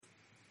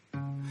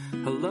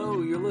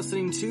Hello, you're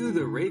listening to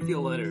the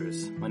Raphael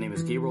Letters. My name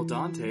is Gabriel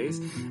Dantes,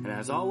 and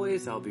as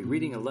always, I'll be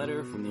reading a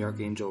letter from the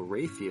Archangel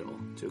Raphael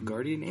to a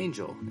guardian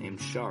angel named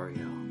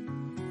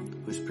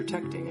Shariel, who's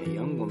protecting a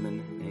young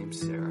woman named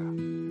Sarah.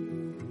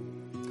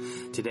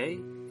 Today,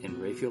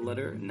 in Raphael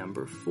Letter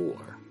number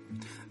 4,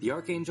 the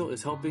Archangel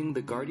is helping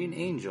the guardian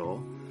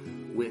angel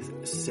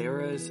with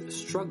Sarah's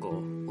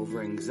struggle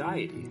over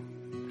anxiety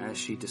as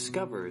she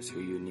discovers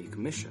her unique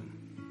mission.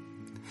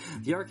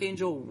 The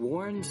Archangel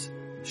warns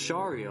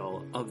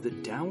Shariel of the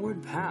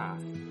downward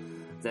path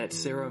that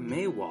Sarah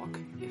may walk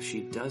if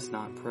she does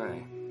not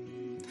pray.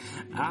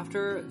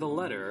 After the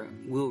letter,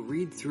 we'll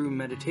read through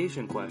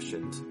meditation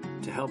questions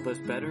to help us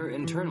better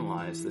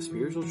internalize the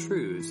spiritual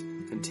truths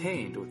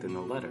contained within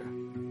the letter.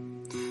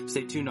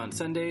 Stay tuned on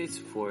Sundays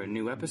for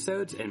new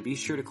episodes and be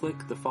sure to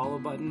click the follow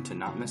button to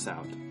not miss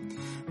out.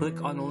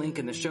 Click on the link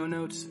in the show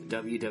notes,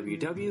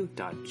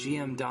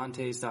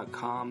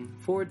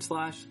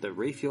 www.gmdantes.com/the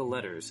Raphael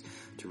Letters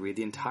to read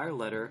the entire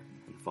letter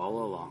and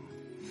follow along.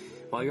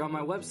 While you're on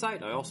my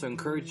website, I also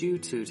encourage you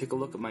to take a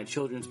look at my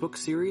children's book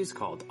series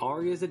called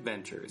Aria's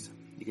Adventures.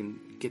 You can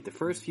get the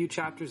first few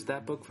chapters of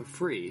that book for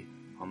free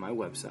on my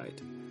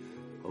website.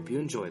 Hope you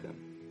enjoy them.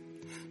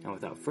 Now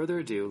without further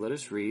ado, let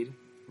us read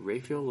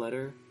Raphael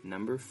Letter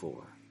number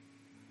 4.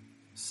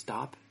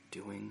 Stop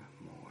doing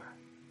more.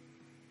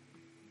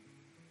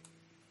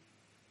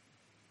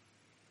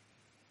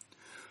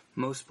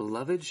 Most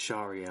beloved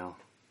Shariel,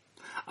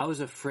 I was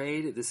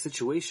afraid the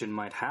situation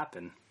might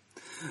happen.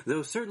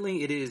 Though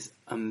certainly it is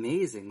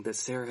amazing that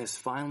Sarah has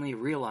finally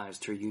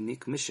realized her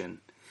unique mission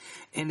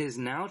and is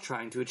now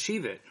trying to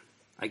achieve it.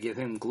 I give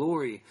him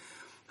glory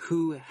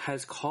who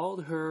has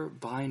called her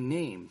by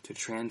name to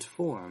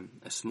transform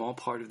a small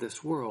part of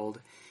this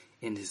world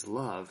in his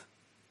love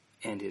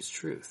and his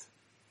truth.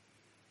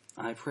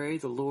 I pray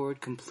the Lord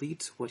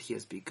completes what he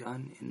has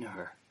begun in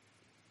her.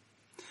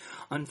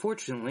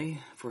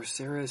 Unfortunately, for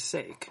Sarah's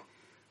sake,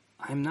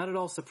 I am not at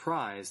all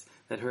surprised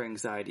that her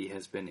anxiety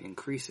has been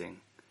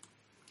increasing.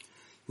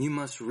 You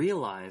must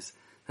realize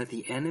that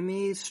the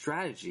enemy's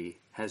strategy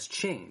has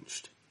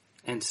changed,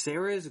 and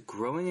Sarah's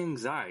growing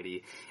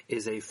anxiety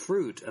is a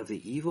fruit of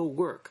the evil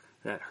work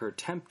that her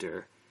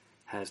tempter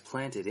has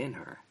planted in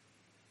her.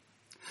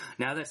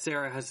 Now that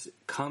Sarah has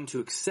come to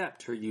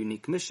accept her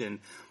unique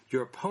mission,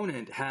 your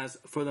opponent has,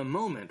 for the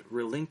moment,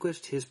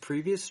 relinquished his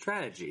previous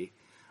strategy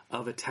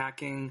of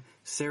attacking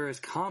Sarah's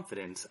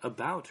confidence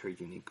about her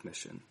unique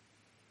mission.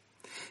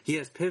 He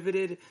has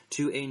pivoted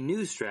to a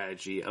new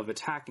strategy of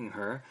attacking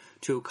her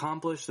to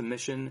accomplish the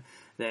mission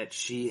that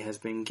she has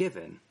been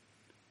given.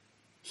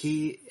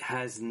 He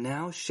has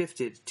now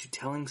shifted to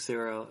telling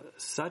Sarah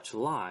such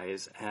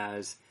lies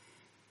as,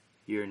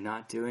 "You're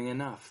not doing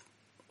enough,"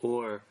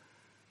 or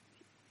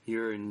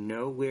 "You're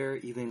nowhere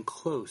even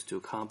close to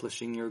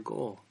accomplishing your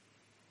goal,"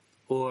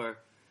 or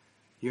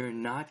 "You're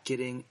not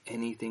getting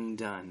anything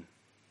done,"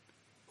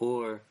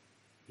 or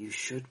 "You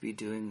should be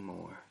doing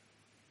more."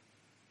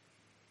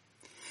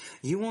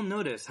 You will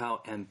notice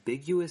how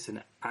ambiguous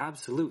and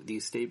absolute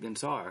these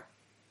statements are.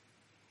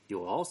 You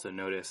will also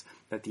notice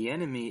that the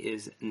enemy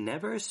is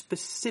never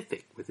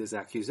specific with his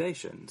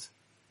accusations.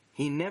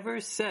 He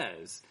never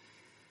says,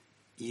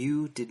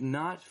 "You did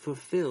not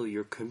fulfill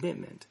your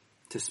commitment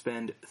to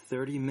spend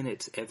 30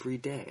 minutes every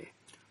day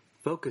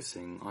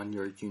focusing on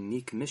your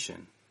unique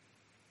mission."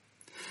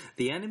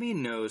 The enemy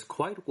knows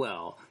quite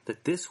well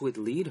that this would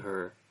lead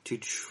her to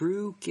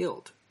true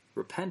guilt,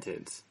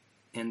 repentance,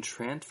 and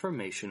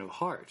transformation of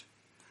heart,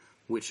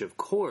 which of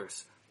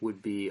course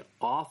would be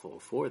awful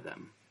for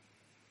them.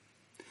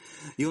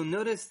 You'll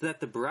notice that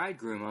the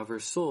bridegroom of her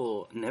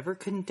soul never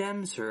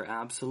condemns her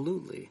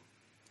absolutely,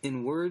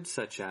 in words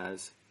such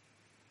as,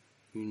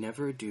 "You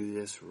never do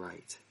this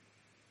right,"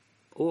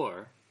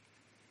 or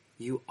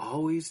 "You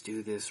always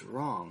do this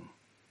wrong."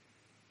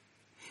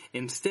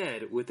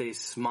 Instead, with a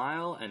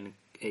smile and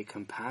a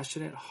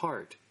compassionate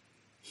heart,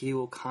 he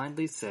will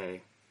kindly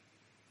say,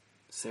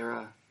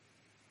 "Sarah,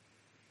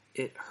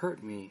 it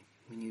hurt me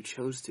when you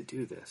chose to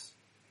do this."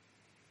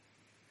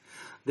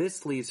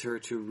 This leads her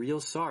to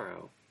real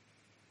sorrow,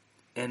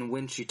 and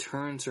when she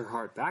turns her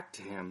heart back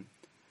to him,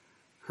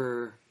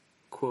 her,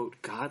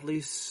 quote, godly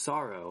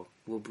sorrow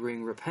will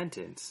bring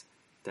repentance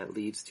that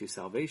leads to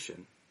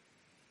salvation.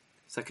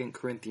 2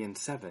 Corinthians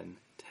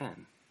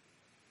 7:10.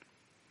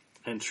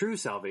 And true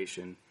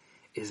salvation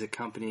is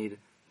accompanied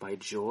by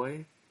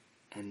joy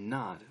and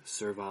not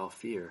servile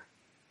fear.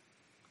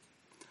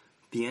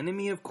 The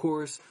enemy, of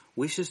course,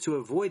 wishes to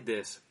avoid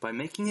this by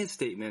making his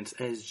statements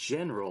as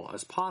general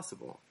as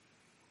possible.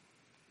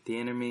 The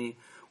enemy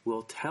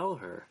will tell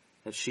her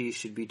that she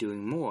should be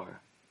doing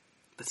more,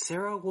 but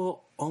Sarah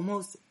will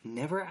almost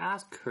never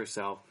ask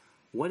herself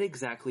what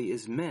exactly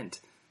is meant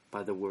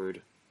by the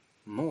word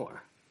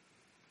more.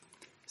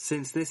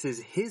 Since this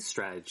is his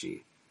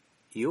strategy,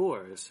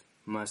 yours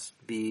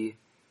must be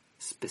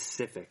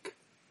specific.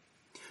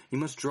 You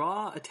must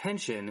draw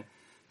attention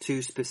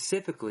to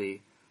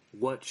specifically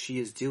what she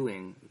is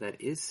doing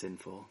that is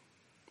sinful.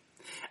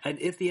 And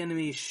if the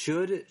enemy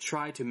should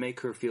try to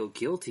make her feel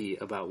guilty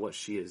about what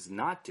she is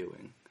not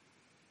doing,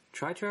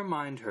 try to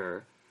remind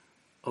her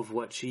of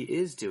what she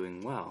is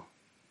doing well.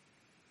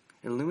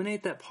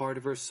 Illuminate that part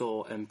of her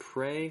soul and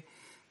pray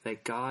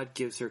that God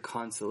gives her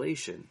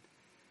consolation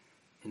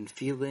in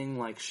feeling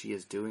like she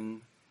is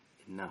doing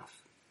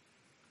enough.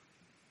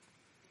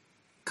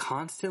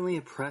 Constantly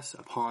impress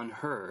upon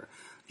her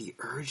the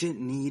urgent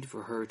need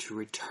for her to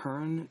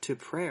return to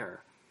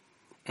prayer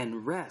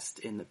and rest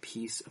in the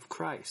peace of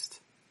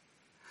Christ.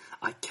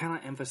 I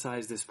cannot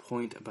emphasize this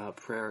point about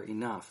prayer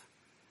enough.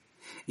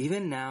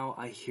 Even now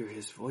I hear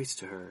his voice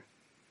to her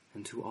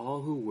and to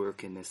all who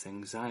work in this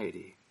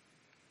anxiety.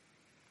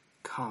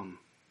 Come,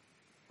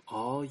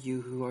 all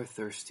you who are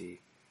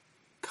thirsty,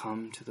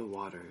 come to the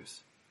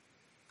waters.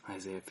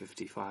 Isaiah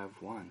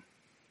 55:1.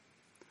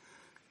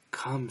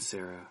 Come,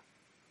 Sarah.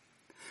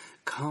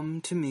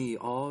 Come to me,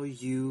 all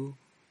you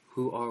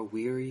who are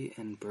weary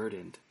and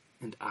burdened,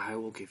 and I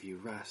will give you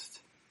rest.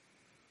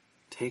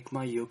 Take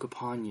my yoke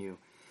upon you,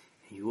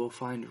 and you will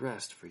find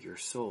rest for your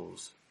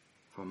souls.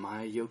 For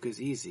my yoke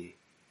is easy,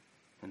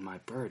 and my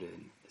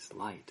burden is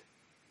light.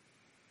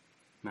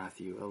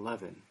 Matthew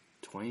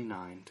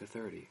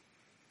 11:29-30.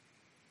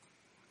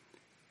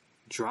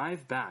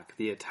 Drive back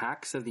the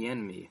attacks of the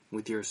enemy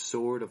with your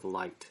sword of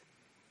light.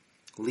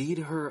 Lead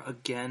her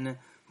again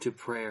to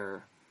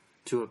prayer,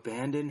 to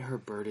abandon her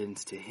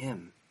burdens to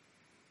him.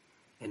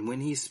 And when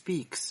he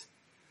speaks,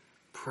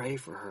 pray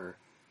for her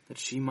that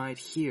she might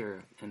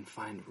hear and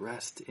find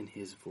rest in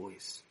his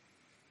voice.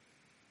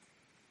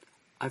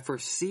 I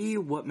foresee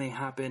what may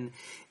happen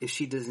if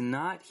she does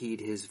not heed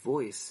his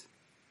voice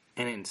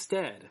and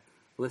instead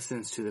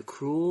listens to the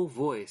cruel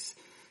voice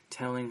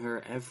telling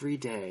her every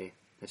day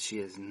that she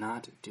is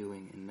not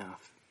doing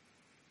enough.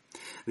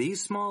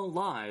 These small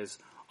lies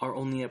are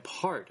only a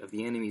part of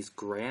the enemy's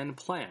grand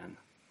plan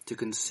to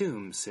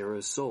consume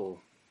Sarah's soul.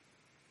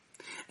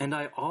 And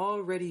I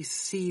already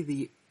see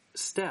the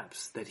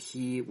steps that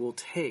he will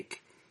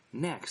take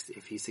next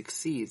if he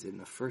succeeds in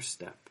the first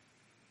step.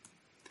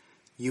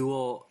 You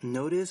will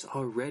notice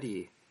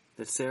already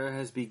that Sarah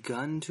has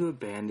begun to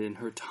abandon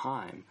her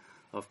time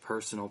of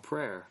personal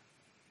prayer.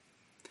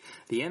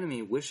 The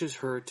enemy wishes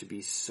her to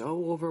be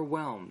so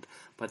overwhelmed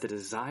by the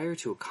desire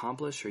to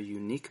accomplish her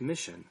unique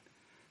mission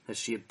that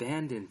she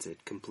abandons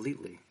it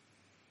completely.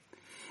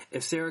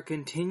 If Sarah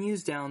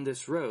continues down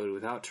this road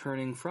without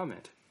turning from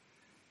it,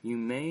 you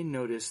may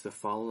notice the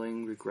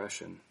following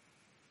regression.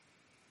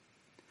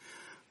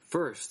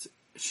 First,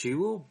 she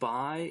will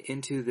buy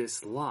into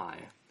this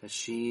lie that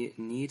she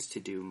needs to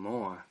do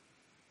more.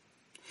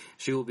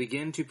 She will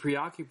begin to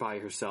preoccupy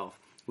herself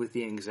with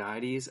the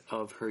anxieties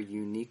of her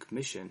unique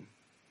mission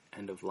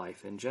and of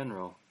life in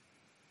general,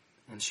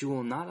 and she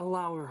will not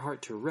allow her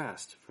heart to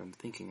rest from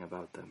thinking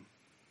about them.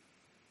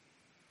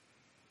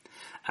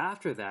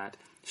 After that,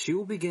 she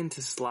will begin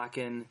to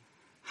slacken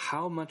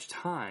how much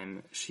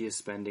time she is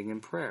spending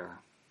in prayer,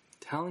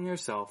 telling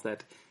herself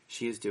that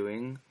she is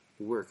doing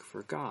work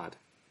for God,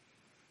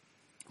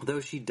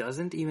 though she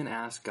doesn't even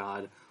ask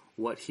God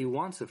what he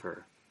wants of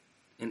her.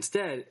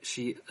 Instead,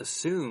 she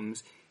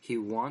assumes he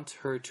wants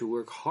her to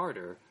work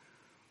harder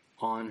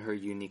on her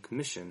unique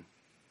mission,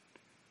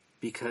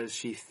 because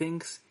she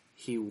thinks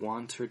he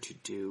wants her to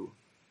do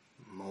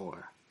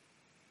more.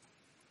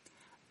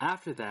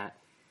 After that,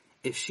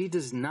 if she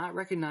does not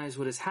recognize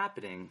what is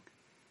happening,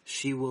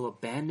 she will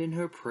abandon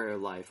her prayer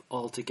life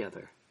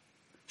altogether.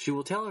 She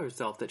will tell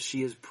herself that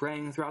she is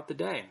praying throughout the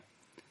day.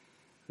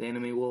 The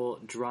enemy will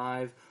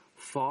drive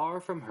far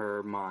from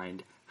her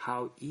mind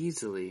how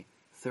easily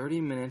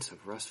 30 minutes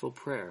of restful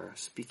prayer,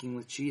 speaking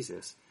with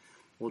Jesus,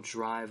 will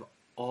drive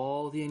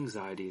all the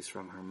anxieties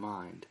from her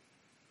mind.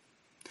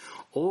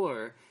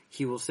 Or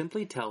he will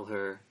simply tell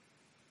her,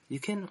 you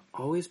can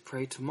always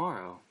pray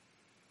tomorrow,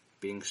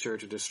 being sure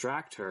to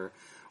distract her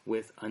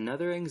with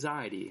another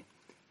anxiety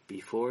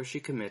before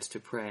she commits to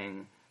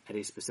praying at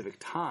a specific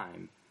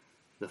time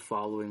the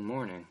following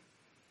morning.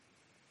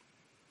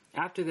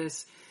 After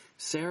this,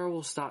 Sarah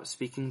will stop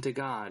speaking to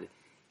God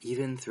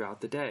even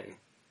throughout the day.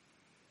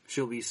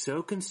 She'll be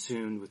so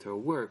consumed with her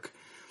work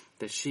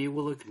that she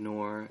will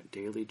ignore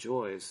daily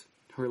joys,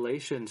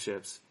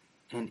 relationships,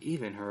 and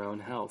even her own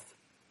health.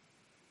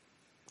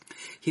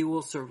 He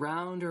will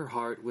surround her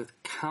heart with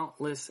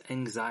countless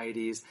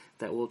anxieties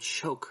that will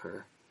choke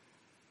her,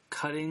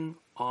 cutting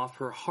off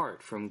her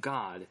heart from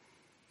God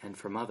and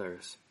from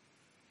others.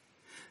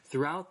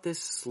 Throughout this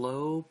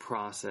slow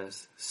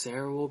process,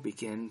 Sarah will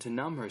begin to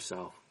numb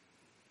herself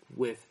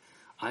with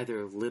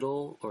either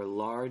little or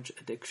large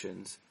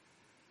addictions,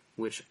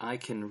 which I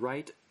can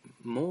write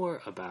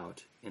more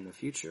about in the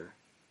future.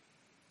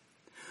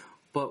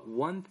 But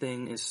one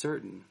thing is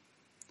certain.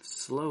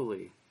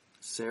 Slowly,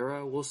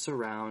 Sarah will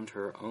surround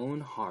her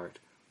own heart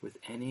with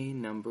any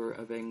number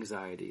of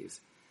anxieties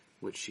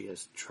which she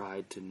has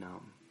tried to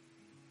numb.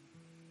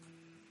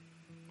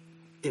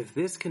 If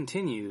this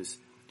continues,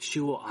 she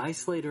will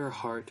isolate her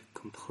heart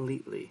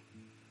completely,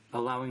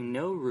 allowing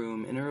no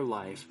room in her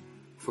life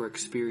for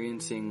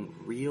experiencing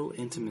real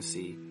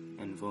intimacy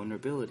and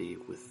vulnerability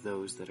with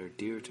those that are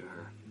dear to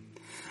her.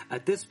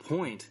 At this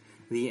point,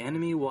 the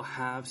enemy will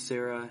have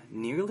Sarah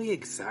nearly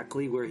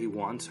exactly where he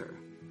wants her.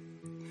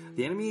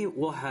 The enemy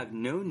will have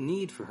no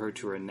need for her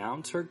to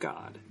renounce her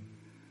God,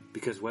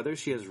 because whether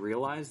she has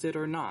realized it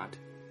or not,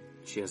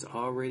 she has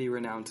already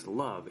renounced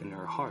love in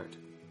her heart,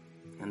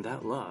 and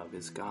that love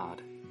is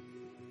God.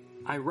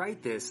 I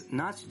write this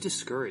not to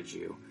discourage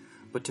you,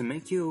 but to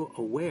make you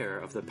aware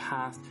of the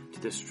path to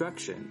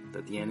destruction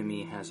that the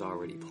enemy has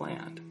already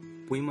planned.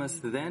 We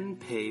must then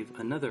pave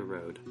another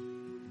road,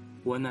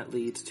 one that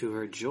leads to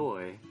her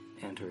joy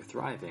and her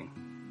thriving.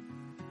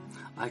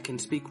 I can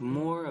speak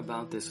more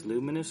about this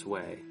luminous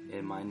way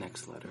in my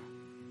next letter.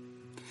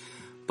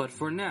 But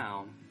for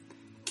now,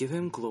 give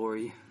him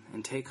glory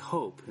and take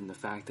hope in the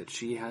fact that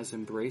she has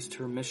embraced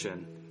her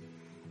mission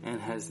and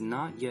has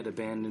not yet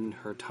abandoned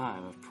her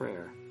time of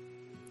prayer.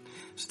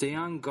 Stay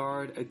on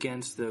guard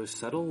against those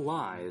subtle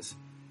lies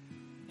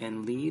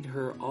and lead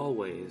her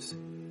always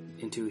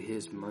into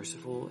his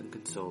merciful and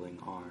consoling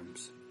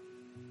arms.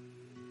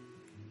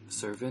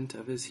 Servant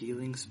of his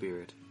healing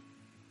spirit,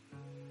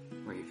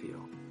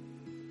 Raphael.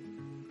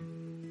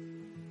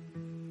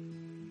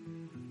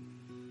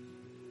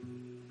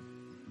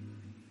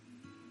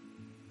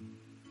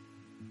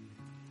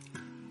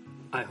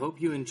 I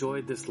hope you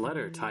enjoyed this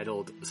letter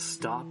titled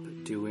Stop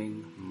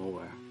Doing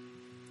More.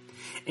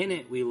 In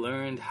it, we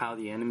learned how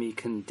the enemy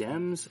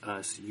condemns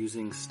us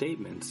using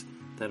statements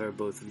that are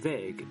both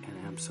vague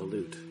and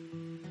absolute.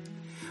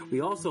 We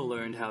also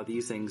learned how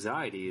these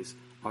anxieties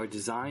are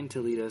designed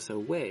to lead us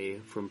away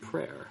from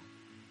prayer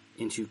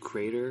into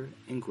greater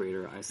and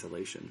greater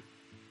isolation.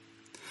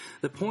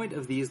 The point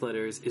of these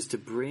letters is to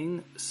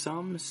bring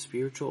some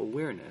spiritual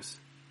awareness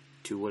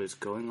to what is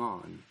going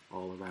on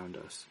all around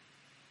us.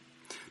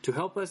 To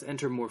help us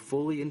enter more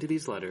fully into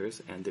these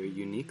letters and their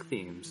unique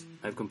themes,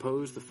 I've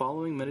composed the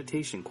following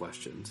meditation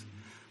questions,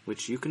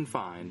 which you can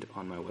find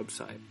on my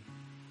website.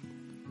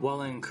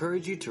 While I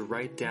encourage you to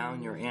write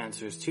down your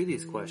answers to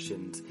these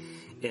questions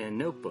in a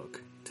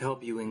notebook to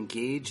help you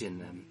engage in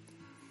them,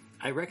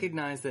 I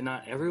recognize that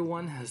not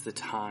everyone has the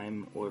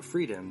time or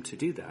freedom to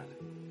do that.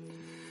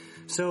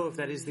 So if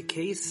that is the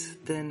case,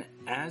 then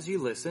as you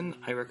listen,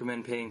 I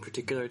recommend paying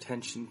particular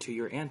attention to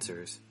your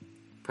answers.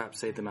 Perhaps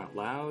say them out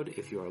loud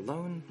if you are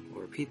alone,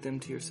 or repeat them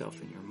to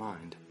yourself in your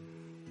mind.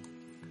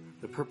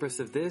 The purpose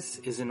of this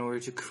is in order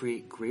to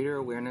create greater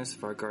awareness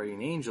of our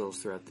guardian angels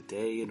throughout the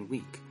day and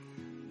week,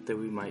 that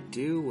we might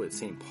do what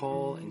St.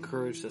 Paul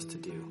encouraged us to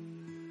do: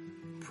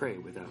 pray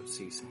without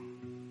ceasing.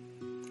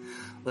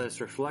 Let us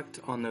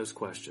reflect on those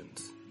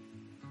questions.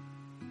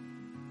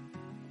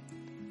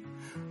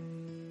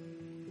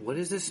 What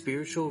is the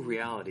spiritual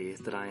reality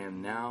that I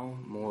am now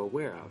more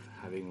aware of,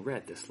 having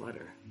read this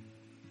letter?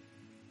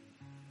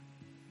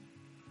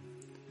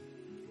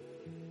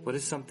 What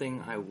is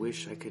something I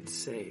wish I could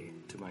say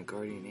to my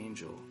guardian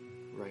angel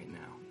right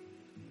now?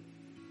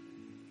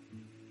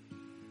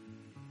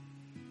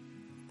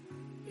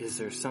 Is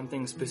there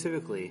something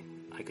specifically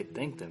I could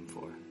thank them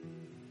for?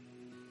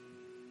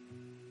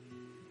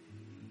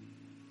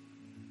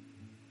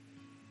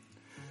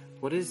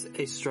 What is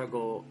a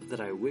struggle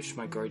that I wish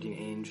my guardian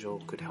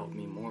angel could help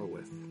me more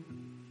with?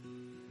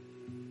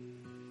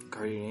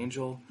 Guardian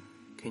angel,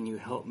 can you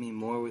help me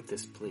more with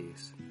this,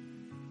 please?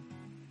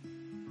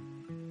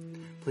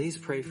 Please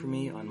pray for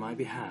me on my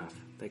behalf,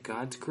 that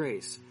God's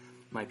grace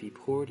might be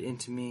poured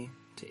into me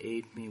to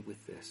aid me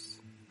with this.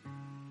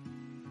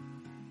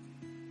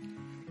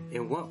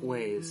 In what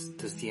ways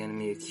does the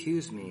enemy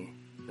accuse me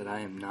that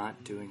I am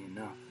not doing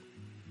enough?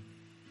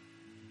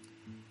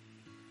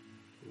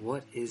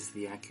 What is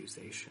the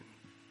accusation?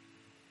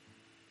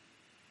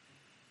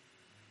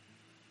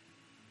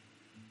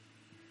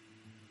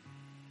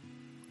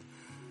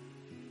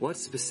 What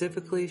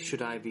specifically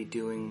should I be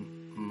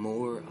doing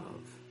more of?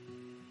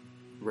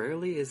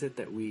 Rarely is it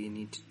that we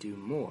need to do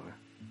more.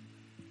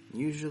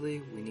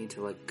 Usually we need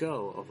to let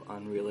go of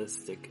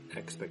unrealistic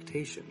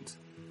expectations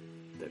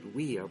that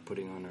we are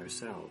putting on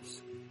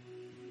ourselves.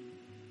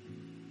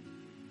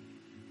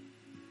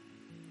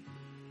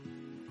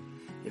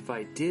 If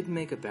I did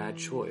make a bad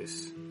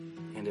choice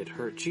and it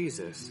hurt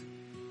Jesus,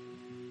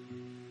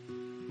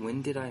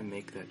 when did I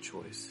make that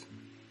choice?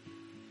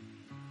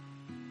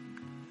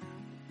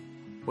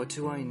 What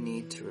do I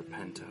need to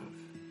repent of?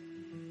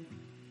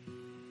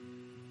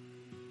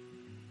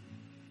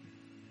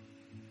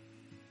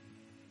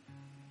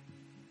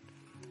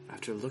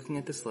 After looking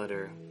at this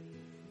letter,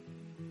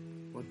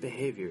 what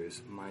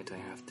behaviors might I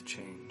have to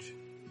change?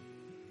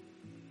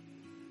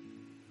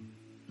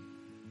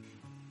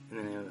 In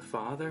the name of the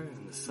Father,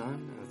 and the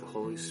Son, and of the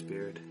Holy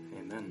Spirit,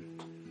 amen.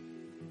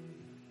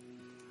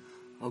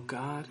 O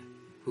God,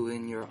 who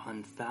in your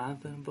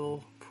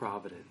unfathomable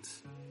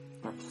providence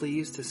are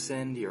pleased to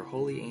send your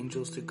holy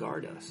angels to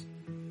guard us,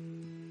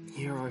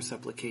 hear our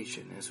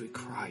supplication as we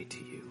cry to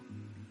you,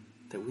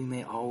 that we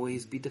may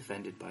always be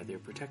defended by their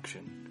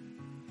protection,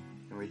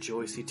 and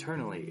rejoice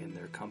eternally in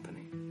their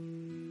company.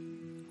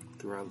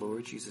 Through our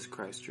Lord Jesus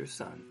Christ, your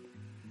Son,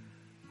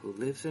 who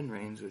lives and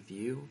reigns with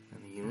you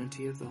in the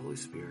unity of the Holy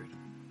Spirit,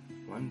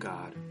 one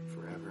God,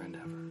 forever and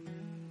ever.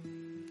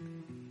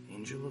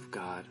 Angel of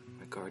God,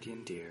 my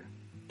guardian dear,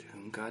 to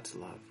whom God's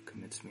love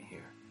commits me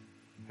here,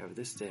 ever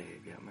this day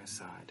be at my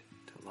side,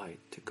 to light,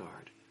 to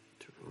guard,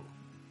 to rule,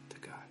 to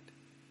guide.